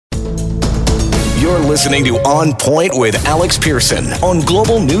listening to On Point with Alex Pearson on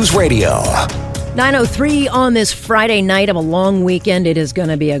Global News Radio. 9:03 on this Friday night of a long weekend. It is going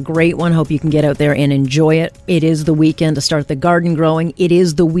to be a great one. Hope you can get out there and enjoy it. It is the weekend to start the garden growing. It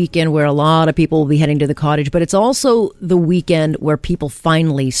is the weekend where a lot of people will be heading to the cottage, but it's also the weekend where people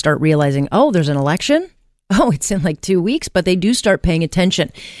finally start realizing, oh, there's an election? Oh, it's in like 2 weeks, but they do start paying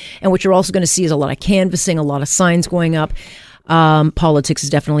attention. And what you're also going to see is a lot of canvassing, a lot of signs going up. Politics is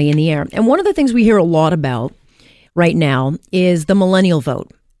definitely in the air. And one of the things we hear a lot about right now is the millennial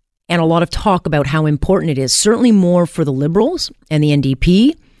vote. And a lot of talk about how important it is, certainly more for the Liberals and the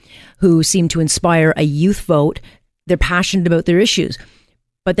NDP, who seem to inspire a youth vote. They're passionate about their issues.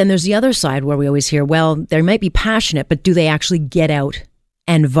 But then there's the other side where we always hear, well, they might be passionate, but do they actually get out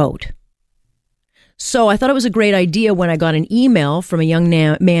and vote? So I thought it was a great idea when I got an email from a young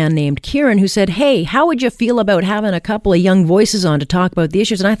man named Kieran who said, hey, how would you feel about having a couple of young voices on to talk about the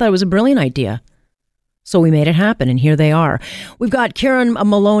issues? And I thought it was a brilliant idea. So we made it happen, and here they are. We've got Kieran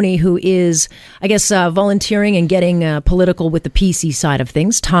Maloney, who is, I guess, volunteering and getting political with the PC side of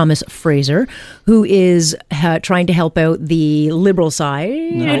things. Thomas Fraser, who is trying to help out the Liberal side.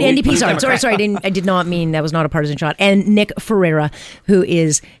 No. NDP side. Sorry. I did not mean that was not a partisan shot. And Nick Ferreira, who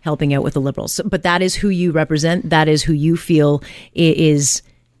is helping out with the Liberals. So, but that is who you represent. That is who you feel is,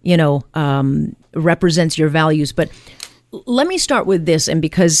 represents your values. But let me start with this, and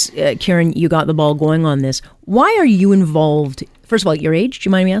because, Kieran, you got the ball going on this, why are you involved? First of all, your age, do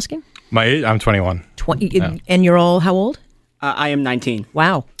you mind me asking? My age? I'm 21. Yeah. And you're all how old? I am 19.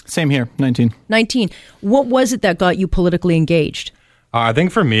 Wow. Same here, 19. 19. What was it that got you politically engaged? I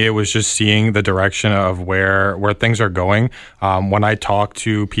think for me, it was just seeing the direction of where things are going. When I talk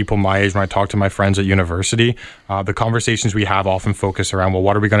to people my age, when I talk to my friends at university, the conversations we have often focus around, well,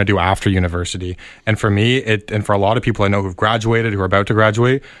 what are we going to do after university? And for me, and for a lot of people I know who've graduated, who are about to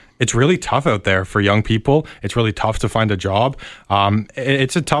graduate, it's really tough out there for young people. It's really tough to find a job.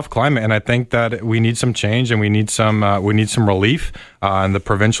 It's a tough climate, and I think that we need some change, and we need some relief on the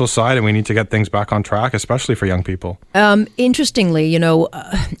provincial side, and we need to get things back on track, especially for young people. Interestingly,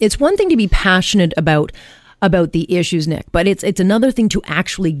 it's one thing to be passionate about the issues, Nick, but it's another thing to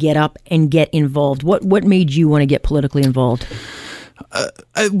actually get up and get involved. What made you want to get politically involved?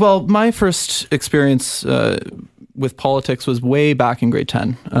 Well, my first experience with politics was way back in grade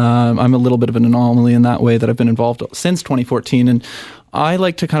 10. I'm a little bit of an anomaly in that way, that I've been involved since 2014. And I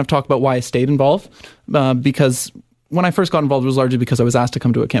like to kind of talk about why I stayed involved, because when I first got involved, it was largely because I was asked to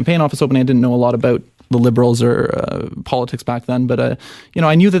come to a campaign office opening. I didn't know a lot about the Liberals or politics back then, but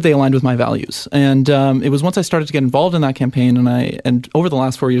I knew that they aligned with my values. And it was once I started to get involved in that campaign, and over the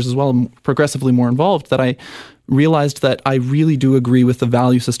last 4 years as well, progressively more involved, that I realized that I really do agree with the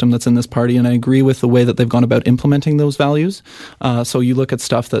value system that's in this party, and I agree with the way that they've gone about implementing those values. So you look at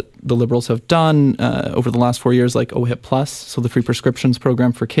stuff that the Liberals have done over the last 4 years, like OHIP Plus, so the free prescriptions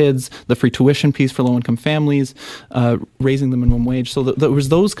program for kids, the free tuition piece for low-income families, raising the minimum wage. So there was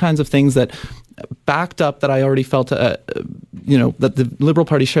those kinds of things that backed up that I already felt, that the Liberal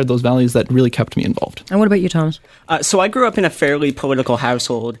Party shared those values that really kept me involved. And what about you, Thomas? So I grew up in a fairly political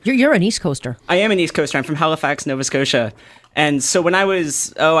household. You're an East Coaster. I am an East Coaster. I'm from Halifax, Nova Scotia. And so when I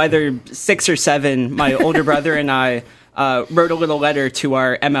was, either 6 or 7, my older brother and I wrote a little letter to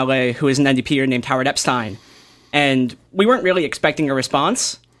our MLA, who is an NDPer named Howard Epstein. And we weren't really expecting a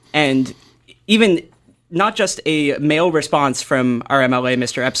response. And even not just a mail response from our MLA,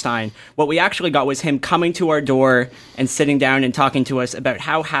 Mr. Epstein. What we actually got was him coming to our door and sitting down and talking to us about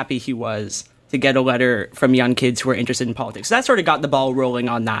how happy he was to get a letter from young kids who are interested in politics. So that sort of got the ball rolling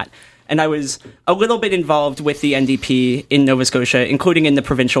on that. And I was a little bit involved with the NDP in Nova Scotia, including in the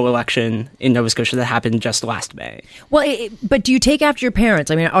provincial election in Nova Scotia that happened just last May. Well, but do you take after your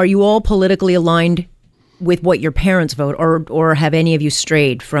parents? I mean, are you all politically aligned with what your parents vote, or have any of you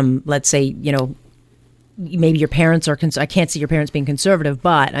strayed from, let's say, maybe your parents are, I can't see your parents being conservative,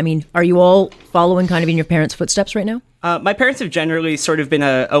 but I mean, are you all following kind of in your parents' footsteps right now? My parents have generally sort of been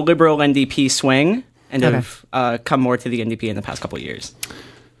a liberal NDP swing and have come more to the NDP in the past couple of years.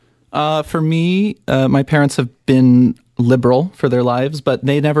 For me, my parents have been liberal for their lives, but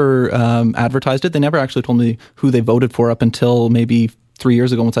they never advertised it. They never actually told me who they voted for up until maybe 3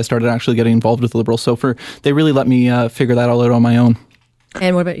 years ago, once I started actually getting involved with the Liberals. So they really let me figure that all out on my own.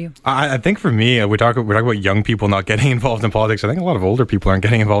 And what about you? I think for me, we talk about young people not getting involved in politics. I think a lot of older people aren't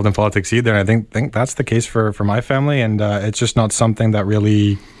getting involved in politics either. And I think that's the case for my family. And it's just not something that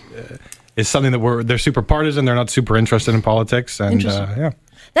really is something that they're super partisan. They're not super interested in politics. And yeah.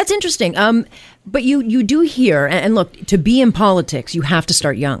 That's interesting. But you do hear, and look, to be in politics, you have to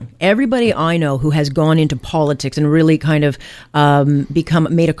start young. Everybody I know who has gone into politics and really kind of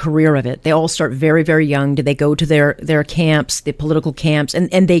made a career of it, they all start very, very young. They go to their camps, the political camps,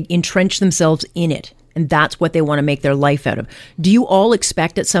 and they entrench themselves in it. And that's what they want to make their life out of. Do you all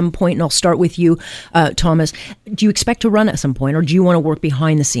expect at some point, and I'll start with you, Thomas, do you expect to run at some point, or do you want to work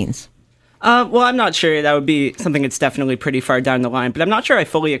behind the scenes? Well, I'm not sure. That would be something that's definitely pretty far down the line. But I'm not sure I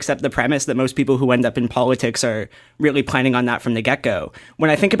fully accept the premise that most people who end up in politics are really planning on that from the get-go. When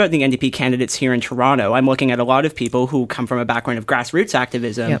I think about the NDP candidates here in Toronto, I'm looking at a lot of people who come from a background of grassroots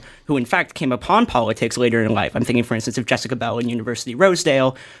activism, who in fact came upon politics later in life. I'm thinking, for instance, of Jessica Bell in University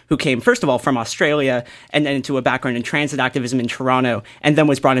Rosedale, who came, first of all, from Australia, and then into a background in transit activism in Toronto, and then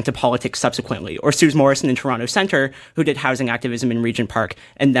was brought into politics subsequently. Or Suze Morrison in Toronto Centre, who did housing activism in Regent Park,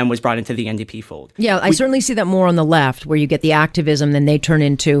 and then was brought into the NDP fold. Yeah, I certainly see that more on the left, where you get the activism, then they turn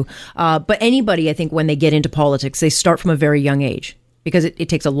into. But anybody, I think, when they get into politics, they start from a very young age, because it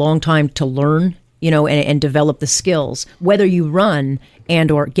takes a long time to learn, and develop the skills. Whether you run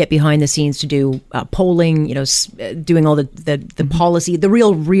and or get behind the scenes to do polling, doing all the policy, the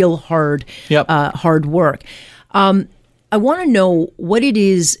real hard hard work. I want to know what it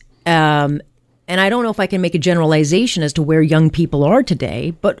is. And I don't know if I can make a generalization as to where young people are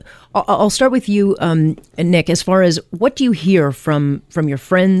today, but I'll start with you, Nick, as far as what do you hear from your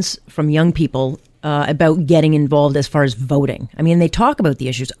friends, from young people about getting involved as far as voting? I mean, they talk about the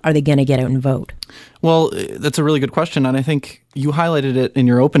issues. Are they going to get out and vote? Well, that's a really good question. And I think you highlighted it in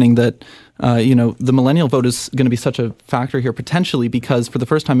your opening that, the millennial vote is going to be such a factor here potentially because for the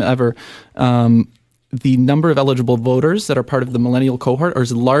first time ever, the number of eligible voters that are part of the millennial cohort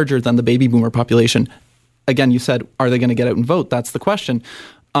is larger than the baby boomer population. Again, you said, are they going to get out and vote? That's the question.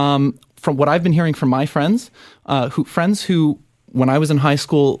 From what I've been hearing from my friends who, when I was in high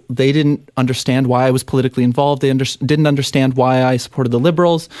school, they didn't understand why I was politically involved. They didn't understand why I supported the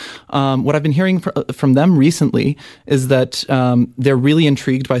Liberals. What I've been hearing from them recently is that they're really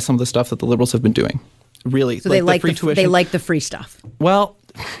intrigued by some of the stuff that the Liberals have been doing. Really. So they like the free stuff. Well,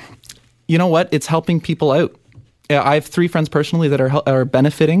 you know what? It's helping people out. I have 3 friends personally that are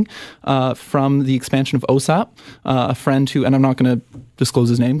benefiting from the expansion of OSAP. A friend who, and I'm not going to disclose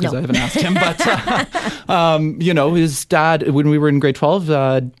his name because I haven't asked him, but his dad, when we were in grade 12,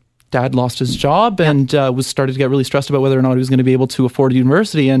 dad lost his job and was started to get really stressed about whether or not he was going to be able to afford a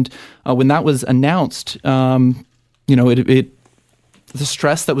university. And when that was announced, the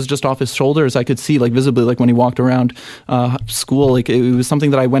stress that was just off his shoulders, I could see visibly, when he walked around school, it was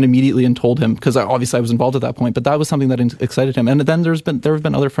something that I went immediately and told him because obviously I was involved at that point, but that was something that excited him. And then there have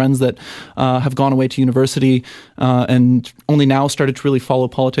been other friends that have gone away to university and only now started to really follow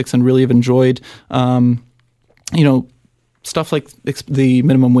politics and really have enjoyed, stuff like the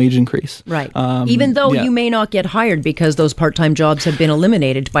minimum wage increase. Right. Even though you may not get hired because those part-time jobs have been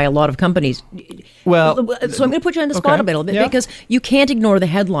eliminated by a lot of companies. Well, so I'm going to put you on the spot a little bit because you can't ignore the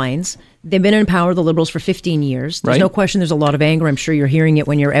headlines. They've been in power, the Liberals, for 15 years. There's no question there's a lot of anger. I'm sure you're hearing it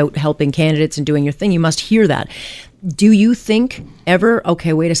when you're out helping candidates and doing your thing. You must hear that. Do you think ever,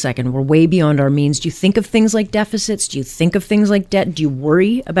 okay, wait a second, we're way beyond our means. Do you think of things like deficits? Do you think of things like debt? Do you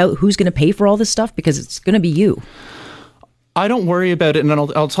worry about who's going to pay for all this stuff? Because it's going to be you. I don't worry about it, and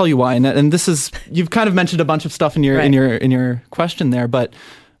I'll tell you why. And this is, you've kind of mentioned a bunch of stuff in your question there, but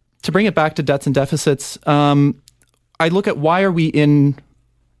to bring it back to debts and deficits, I look at why are we in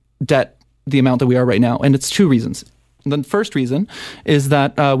debt the amount that we are right now, and it's 2 reasons. The first reason is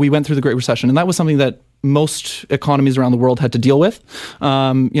that we went through the Great Recession, and that was something that most economies around the world had to deal with.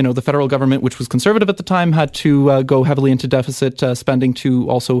 The federal government, which was conservative at the time, had to go heavily into deficit spending to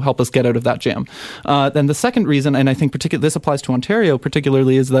also help us get out of that jam. Then the second reason, and I think this applies to Ontario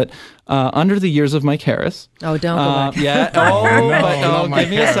particularly, is that under the years of Mike Harris. Oh, don't go back.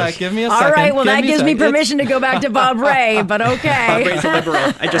 Give me a sec. All right, well, that gives me permission to go back to Bob Rae, but okay. Bob Rae's a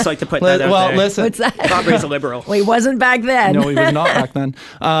Liberal. I'd just like to put that out there. Well, listen. What's that? Bob Rae's a Liberal. Well, he wasn't back then. No, he was not back then.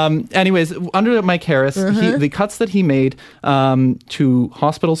 Anyways, under Mike Harris, the cuts that he made to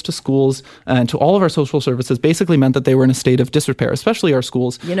hospitals, to schools, and to all of our social services basically meant that they were in a state of disrepair, especially our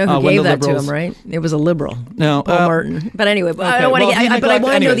schools. You know who gave that to him, right? It was a Liberal. No, Paul Martin. But anyway, I don't want to get. But I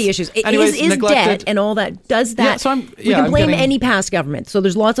want to know the issues. Is debt and all that? Does that? We can blame any past government. So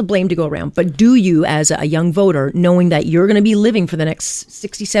there's lots of blame to go around. But do you, as a young voter, knowing that you're going to be living for the next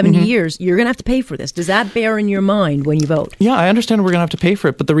 60, 70 years, you're going to have to pay for this? Does that bear in your mind when you vote? Yeah, I understand we're going to have to pay for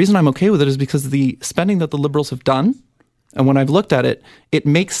it. But the reason I'm okay with it is because the spending that the Liberals have done And when I've looked at it, it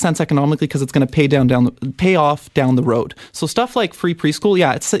makes sense economically because it's going to pay off down the road. So stuff like free preschool,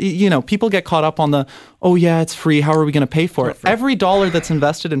 it's people get caught up on the, oh yeah, it's free. How are we going to pay for it? Every dollar that's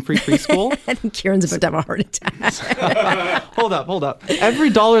invested in free preschool. I think Kieran's about to have a heart attack. Hold up. Every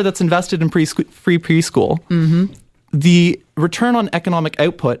dollar that's invested in free preschool, the return on economic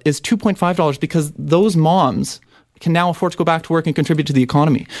output is $2.5 because those moms can now afford to go back to work and contribute to the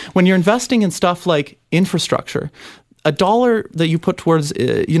economy. When you're investing in stuff like infrastructure, a dollar that you put towards,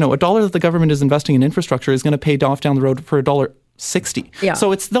 a dollar that the government is investing in infrastructure is going to pay off down the road for $1.60. Yeah.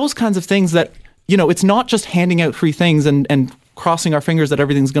 So it's those kinds of things that, it's not just handing out free things and crossing our fingers that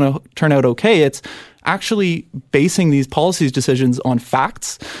everything's going to turn out okay. It's actually basing these policies decisions on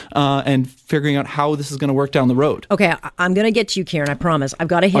facts and figuring out how this is going to work down the road. Okay, I'm going to get to you, Kieran, I promise. I've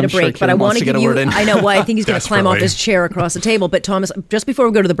got to hit a break, sure but I want to give get a you... word in. I know, well, I think he's going to climb off his chair across the table. But Thomas, just before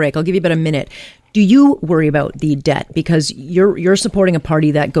we go to the break, I'll give you about a minute. Do you worry about the debt? Because you're supporting a party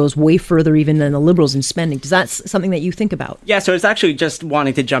that goes way further even than the Liberals in spending. Is that something that you think about? Yeah, so I was actually just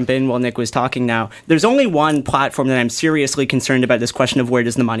wanting to jump in while Nick was talking now. There's only one platform that I'm seriously concerned about this question of where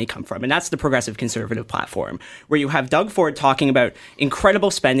does the money come from, and that's the Progressive Conservative platform, where you have Doug Ford talking about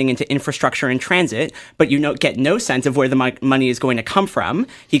incredible spending into infrastructure and transit, but you get no sense of where the money is going to come from.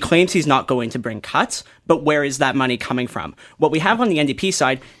 He claims he's not going to bring cuts, but where is that money coming from? What we have on the NDP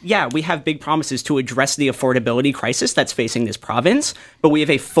side, we have big promises to address the affordability crisis that's facing this province, but we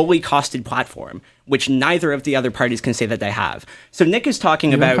have a fully costed platform, which neither of the other parties can say that they have. So Nick is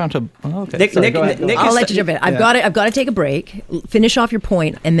talking about... Nick, I'll let you jump in. I've got to take a break, finish off your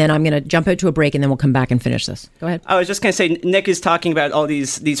point, and then I'm going to jump out to a break, and then we'll come back and finish this. Go ahead. I was just going to say, Nick is talking about all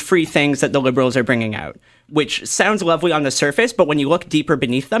these free things that the Liberals are bringing out, which sounds lovely on the surface, but when you look deeper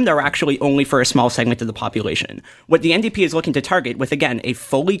beneath them, they're actually only for a small segment of the population. What the NDP is looking to target with, again, a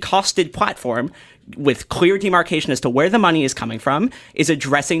fully costed platform with clear demarcation as to where the money is coming from, is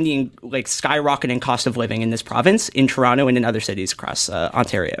addressing the skyrocketing cost of living in this province, in Toronto, and in other cities across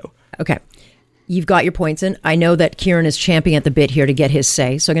Ontario. Okay. You've got your points in. I know that Kieran is champing at the bit here to get his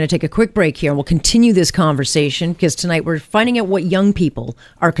say. So I'm going to take a quick break here and we'll continue this conversation because tonight we're finding out what young people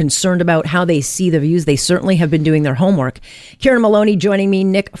are concerned about, how they see the views. They certainly have been doing their homework. Kieran Maloney joining me,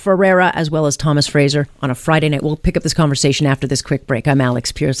 Nick Ferreira, as well as Thomas Fraser on a Friday night. We'll pick up this conversation after this quick break. I'm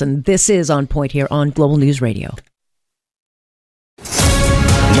Alex Pearson. This is On Point here on Global News Radio.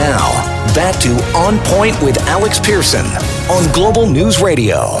 Now, back to On Point with Alex Pearson on Global News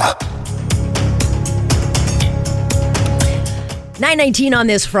Radio. 9:19 on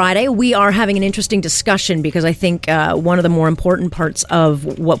this Friday. We are having an interesting discussion because I think one of the more important parts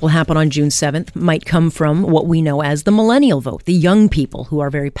of what will happen on June 7th might come from what we know as the millennial vote, the young people who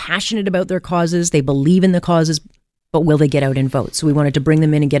are very passionate about their causes. They believe in the causes, but will they get out and vote? So we wanted to bring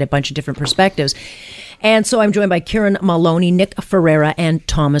them in and get a bunch of different perspectives. And so I'm joined by Kieran Maloney, Nick Ferreira, and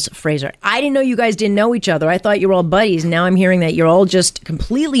Thomas Fraser. I didn't know you guys didn't know each other. I thought you were all buddies. Now I'm hearing that you're all just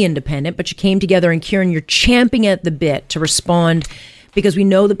completely independent, but you came together. And Kieran, you're champing at the bit to respond because we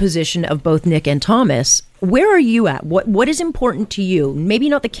know the position of both Nick and Thomas. Where are you at? What is important to you? Maybe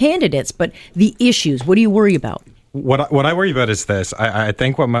not the candidates, but the issues. What do you worry about? What I worry about is this. I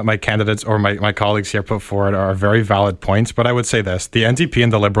think what my candidates or my colleagues here put forward are very valid points, but I would say this. The NDP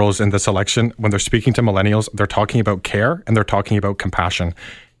and the Liberals in this election, when they're speaking to millennials, they're talking about care and they're talking about compassion.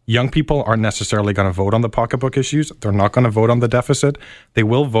 Young people aren't necessarily going to vote on the pocketbook issues. They're not going to vote on the deficit. They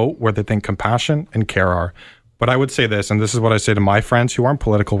will vote where they think compassion and care are. But I would say this, and this is what I say to my friends who aren't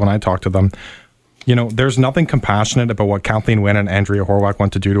political when I talk to them. You know, there's nothing compassionate about what Kathleen Wynne and Andrea Horwath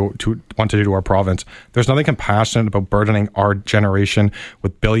want to do to our province. There's nothing compassionate about burdening our generation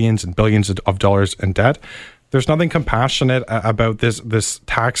with billions and billions of dollars in debt. There's nothing compassionate about this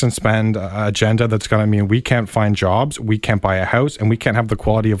tax and spend agenda that's going to mean we can't find jobs, we can't buy a house, and we can't have the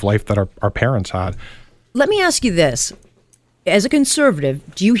quality of life that our parents had. Let me ask you this. As a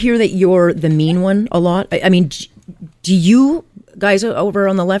conservative, do you hear that you're the mean one a lot? I mean, do you guys over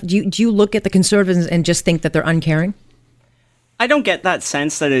on the left, do you look at the conservatives and just think that they're uncaring? I don't get that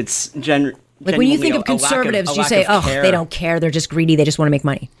sense that it's like when you think of conservatives, you say, oh, they don't care, they're just greedy, they just want to make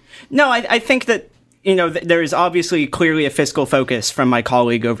money. No, I think that, you know, there is obviously clearly a fiscal focus from my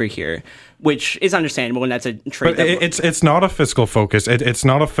colleague over here, which is understandable, and that's a trait. But it's not a fiscal focus. It's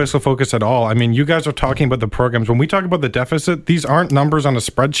not a fiscal focus at all. I mean, you guys are talking about the programs. When we talk about the deficit, these aren't numbers on a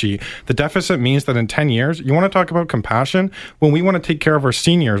spreadsheet. The deficit means that in 10 years, you want to talk about compassion. When we want to take care of our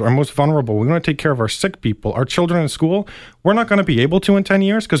seniors, our most vulnerable, we want to take care of our sick people, our children in school, we're not going to be able to in 10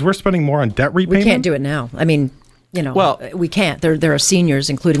 years because we're spending more on debt repayment. We can't do it now. I mean, we can't. There are seniors,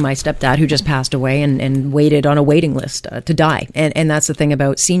 including my stepdad, who just passed away and waited on a waiting list to die. And that's the thing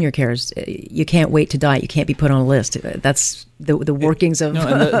about senior cares. You can't wait to die. You can't be put on a list. That's the workings of...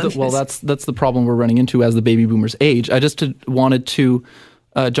 that's the problem we're running into as the baby boomers age. I just wanted to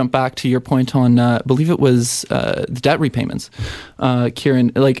jump back to your point on, I believe it was the debt repayments.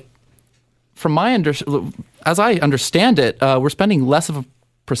 Kieran, from as I understand it, we're spending less of a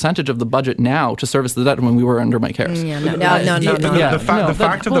percentage of the budget now to service the debt when we were under Mike Harris. No. The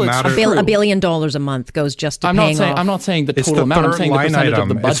fact of the matter, $1 billion a month goes just to paying off. I'm not saying the total amount. I'm saying the percentage of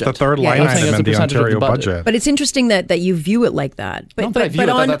the budget. It's the third line item in the Ontario budget. But it's interesting that you view it like that.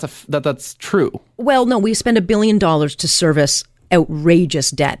 That's true. Well, no, we spend $1 billion to service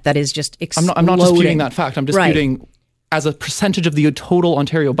outrageous debt that is just exploding. I'm not disputing that fact. I'm disputing as a percentage of the total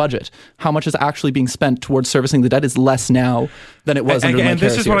Ontario budget, how much is actually being spent towards servicing the debt is less now than it was under Mike Harris. And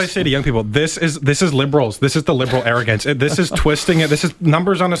this is what I say to young people. This is liberals. This is the liberal arrogance. This is twisting it. This is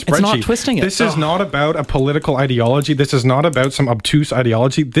numbers on a spreadsheet. It's not twisting it. This is not about a political ideology. This is not about some obtuse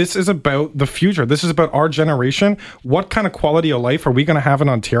ideology. This is about the future. This is about our generation. What kind of quality of life are we going to have in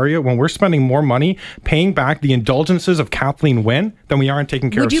Ontario when we're spending more money paying back the indulgences of Kathleen Wynne than we are in taking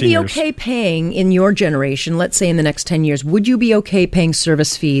care of seniors? Would you be okay paying in your generation, let's say in the next 10 years, would you be okay paying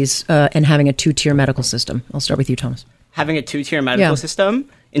service fees and having a two-tier medical system? I'll start with you, Thomas. Having a two-tier medical system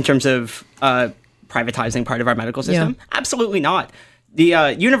in terms of privatizing part of our medical system? Yeah. Absolutely not.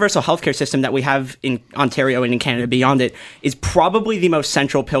 The universal healthcare system that we have in Ontario and in Canada beyond it is probably the most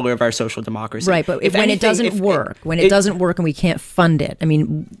central pillar of our social democracy. Right, but when it doesn't work and we can't fund it, I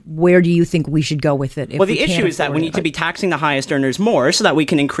mean, where do you think we should go with it? Well, the issue is that we need to be taxing the highest earners more so that we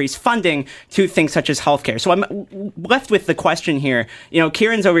can increase funding to things such as healthcare. So I'm left with the question here.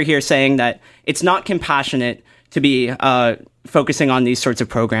 Kieran's over here saying that it's not compassionate to be focusing on these sorts of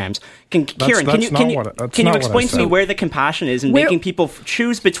programs. Kieran, can you explain to me where the compassion is in making people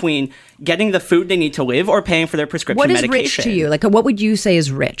choose between getting the food they need to live or paying for their prescription medication? What is rich to you? What would you say is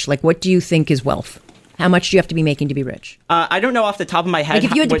rich? What do you think is wealth? How much do you have to be making to be rich? I don't know off the top of my head.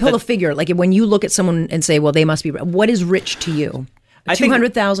 If you had to pull a figure, when you look at someone and say, well, they must be rich, what is rich to you?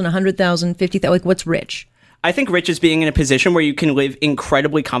 200,000, 100,000, 50,000, what's rich? I think rich is being in a position where you can live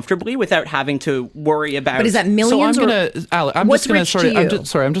incredibly comfortably without having to worry about... But is that millions I'm just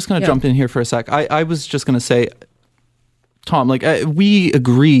going to jump in here for a sec. I was just going to say, Tom, we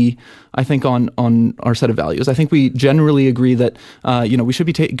agree, I think, on our set of values. I think we generally agree that, we should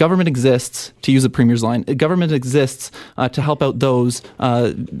be... government exists, to use the Premier's line, government exists to help out those,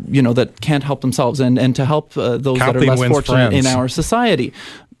 that can't help themselves and to help those Kathleen that are less Wynne's fortunate friends. in our society.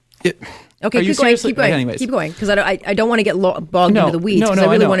 Okay, keep going, because I don't want to get bogged into the weeds. I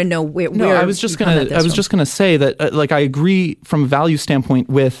really want to know where. No, I was just going to say that I agree from a value standpoint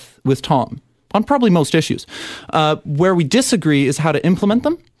with Tom on probably most issues. Where we disagree is how to implement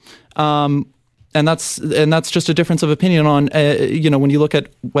them. And that's just a difference of opinion on, when you look at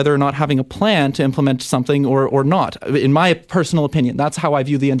whether or not having a plan to implement something or not. In my personal opinion, that's how I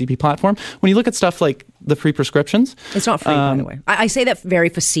view the NDP platform. When you look at stuff like the free prescriptions. It's not free, by the way. I say that very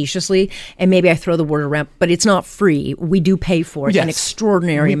facetiously, and maybe I throw the word around, but it's not free. We do pay for it, an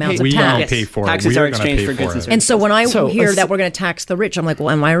extraordinary amount of tax. We pay for it. Taxes are exchanged for goods and services. And so when I hear that we're going to tax the rich, I'm like, well,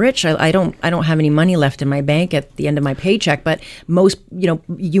 am I rich? I don't have any money left in my bank at the end of my paycheck. But most,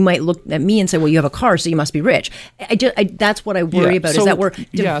 you might look at me and say, well, you have a car, so you must be rich. That's what I worry about, is that we're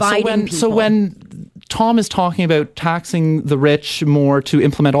dividing people. So when Tom is talking about taxing the rich more to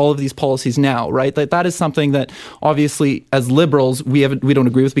implement all of these policies now, right? That is something that obviously as liberals we don't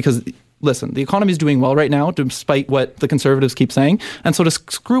agree with, because listen, the economy is doing well right now despite what the Conservatives keep saying, and so to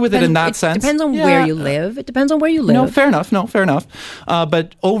screw with it in that sense. It depends on where you live. It depends on where you live. No, fair enough.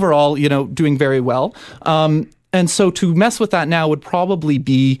 But overall, doing very well. And so to mess with that now would probably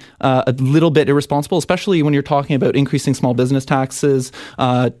be a little bit irresponsible, especially when you're talking about increasing small business taxes,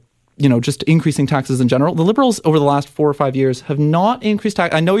 just increasing taxes in general. The Liberals over the last 4 or 5 years have not increased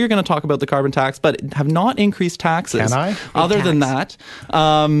tax. I know you're going to talk about the carbon tax, but have not increased taxes. Can I? Other than that,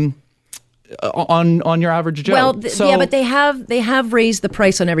 on your average Joe. Well, but they have raised the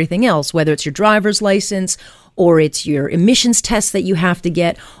price on everything else, whether it's your driver's license or it's your emissions tests that you have to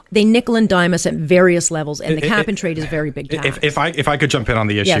get. They nickel and dime us at various levels, and the cap and trade is a very big tax. If I could jump in on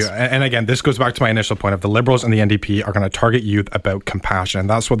the issue, yes. And again, this goes back to my initial point of the Liberals and the NDP are going to target youth about compassion, and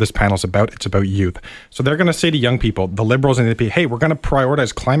that's what this panel's about. It's about youth. So they're going to say to young people, the Liberals and the NDP, hey, we're going to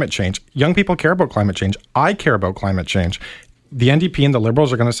prioritize climate change. Young people care about climate change. I care about climate change. The NDP and the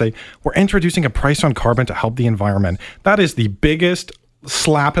Liberals are going to say, we're introducing a price on carbon to help the environment. That is the biggest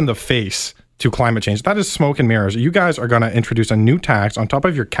slap in the face to climate change. That is smoke and mirrors. You guys are going to introduce a new tax on top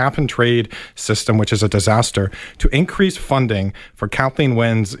of your cap and trade system, which is a disaster, to increase funding for Kathleen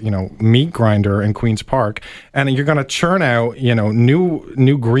Wynne's, meat grinder in Queen's Park, and you're going to churn out,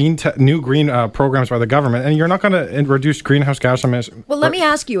 new green programs by the government, and you're not going to reduce greenhouse gas emissions. Well, let me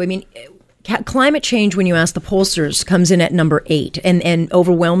ask you. I mean, climate change, when you ask the pollsters, comes in at number 8, and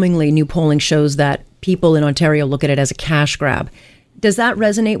overwhelmingly, new polling shows that people in Ontario look at it as a cash grab. Does that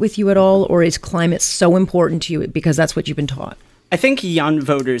resonate with you at all, or is climate so important to you because that's what you've been taught? I think young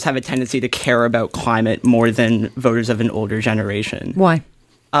voters have a tendency to care about climate more than voters of an older generation. Why?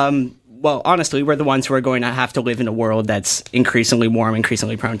 Well, honestly, we're the ones who are going to have to live in a world that's increasingly warm,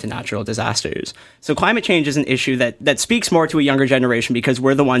 increasingly prone to natural disasters. So climate change is an issue that speaks more to a younger generation because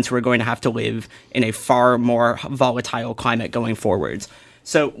we're the ones who are going to have to live in a far more volatile climate going forwards.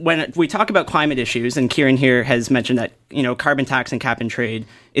 So when we talk about climate issues, and Kieran here has mentioned that, carbon tax and cap and trade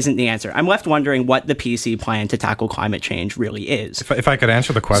isn't the answer, I'm left wondering what the PC plan to tackle climate change really is. If I could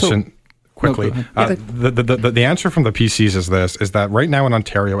answer the question quickly. The answer from the PCs is that right now in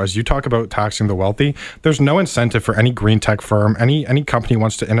Ontario, as you talk about taxing the wealthy, there's no incentive for any green tech firm, any company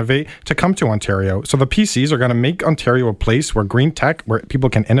wants to innovate, to come to Ontario. So the PCs are going to make Ontario a place where green tech, where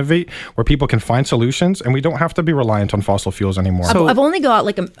people can innovate, where people can find solutions, and we don't have to be reliant on fossil fuels anymore. So I've only got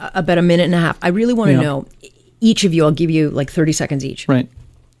about a minute and a half. I really want to know, each of you, I'll give you 30 seconds each. Right.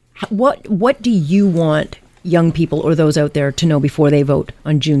 What do you want young people or those out there to know before they vote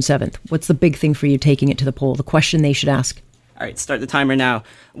on June 7th? What's the big thing for you taking it to the poll, the question they should ask? All right, start the timer now.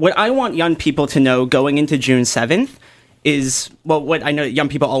 What I want young people to know going into June 7th is, what I know young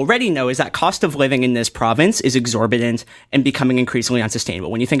people already know is that cost of living in this province is exorbitant and becoming increasingly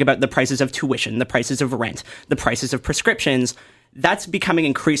unsustainable. When you think about the prices of tuition, the prices of rent, the prices of prescriptions, that's becoming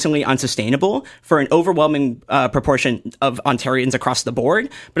increasingly unsustainable for an overwhelming proportion of Ontarians across the board,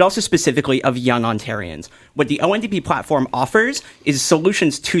 but also specifically of young Ontarians. What the ONDP platform offers is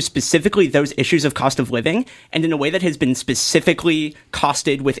solutions to specifically those issues of cost of living, and in a way that has been specifically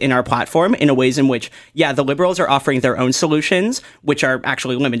costed within our platform, in a ways in which, the Liberals are offering their own solutions, which are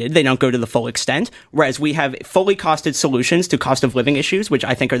actually limited. They don't go to the full extent, whereas we have fully costed solutions to cost of living issues, which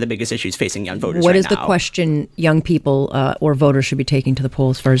I think are the biggest issues facing young voters What right is the now. question young people or voters should be taking to the poll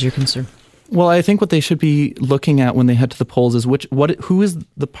as far as you're concerned? Well, I think what they should be looking at when they head to the polls is who is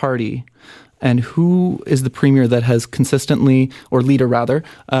the party and who is the premier that has consistently, or leader rather,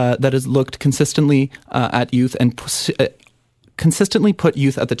 that has looked consistently at youth and consistently put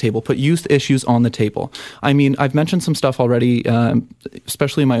youth at the table, put youth issues on the table. I mean, I've mentioned some stuff already,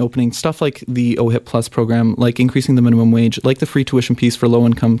 especially in my opening, stuff like the OHIP Plus program, like increasing the minimum wage, like the free tuition piece for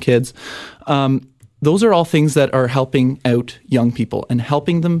low-income kids. Those are all things that are helping out young people and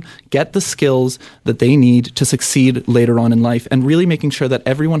helping them get the skills that they need to succeed later on in life, and really making sure that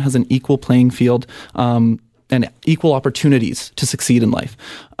everyone has an equal playing field and equal opportunities to succeed in life.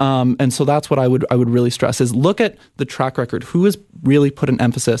 And so that's what I would really stress is look at the track record. Who has really put an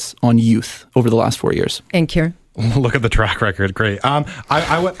emphasis on youth over the last 4 years? And Kieran? Look at the track record. Great.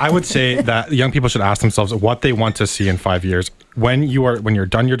 I would say that young people should ask themselves what they want to see in 5 years. When you're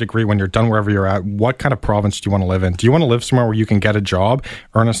done your degree, when you're done wherever you're at, what kind of province do you want to live in? Do you want to live somewhere where you can get a job,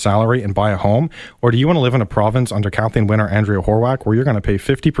 earn a salary, and buy a home? Or do you want to live in a province under Kathleen Wynne or Andrea Horwath where you're going to pay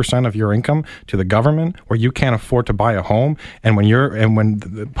 50% of your income to the government, where you can't afford to buy a home, and when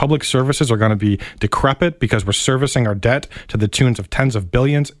the public services are going to be decrepit because we're servicing our debt to the tunes of tens of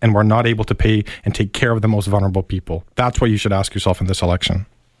billions, and we're not able to pay and take care of the most vulnerable people? That's what you should ask yourself in this election.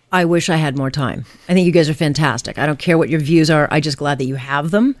 I wish I had more time. I think you guys are fantastic. I don't care what your views are. I'm just glad that you have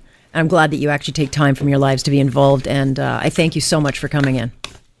them. I'm glad that you actually take time from your lives to be involved. And I thank you so much for coming in.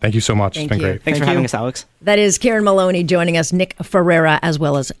 Thank you so much. It's been great. Thanks for having us, Alex. That is Kieran Maloney joining us, Nick Ferreira, as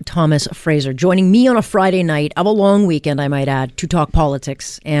well as Thomas Fraser, joining me on a Friday night of a long weekend, I might add, to talk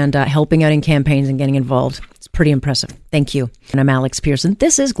politics and helping out in campaigns and getting involved. It's pretty impressive. Thank you. And I'm Alex Pearson.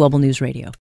 This is Global News Radio.